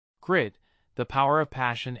Grit, The Power of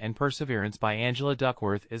Passion and Perseverance by Angela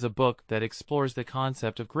Duckworth is a book that explores the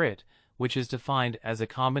concept of grit, which is defined as a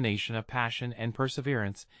combination of passion and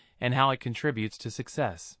perseverance, and how it contributes to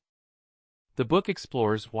success. The book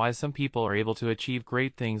explores why some people are able to achieve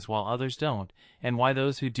great things while others don't, and why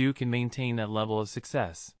those who do can maintain that level of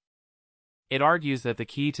success. It argues that the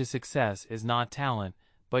key to success is not talent,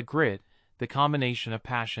 but grit, the combination of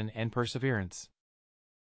passion and perseverance.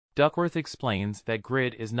 Duckworth explains that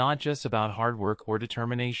grit is not just about hard work or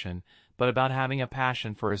determination, but about having a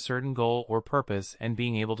passion for a certain goal or purpose and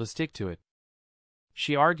being able to stick to it.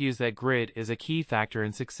 She argues that grit is a key factor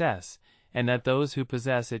in success, and that those who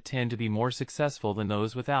possess it tend to be more successful than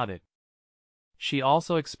those without it. She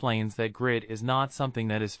also explains that grit is not something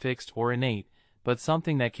that is fixed or innate, but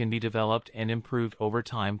something that can be developed and improved over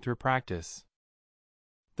time through practice.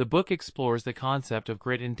 The book explores the concept of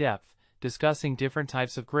grit in depth, discussing different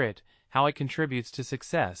types of grit, how it contributes to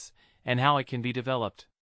success, and how it can be developed.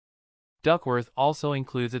 Duckworth also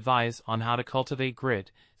includes advice on how to cultivate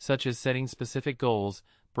grit, such as setting specific goals,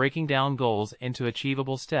 breaking down goals into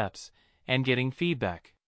achievable steps, and getting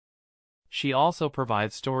feedback. She also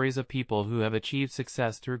provides stories of people who have achieved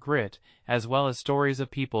success through grit, as well as stories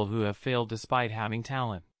of people who have failed despite having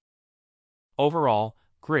talent. Overall,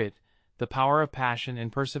 Grit, The Power of Passion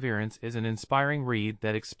and Perseverance is an inspiring read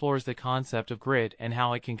that explores the concept of grit and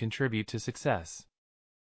how it can contribute to success.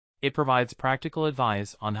 It provides practical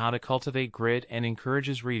advice on how to cultivate grit and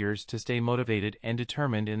encourages readers to stay motivated and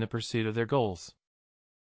determined in the pursuit of their goals.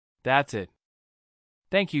 That's it.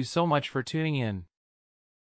 Thank you so much for tuning in.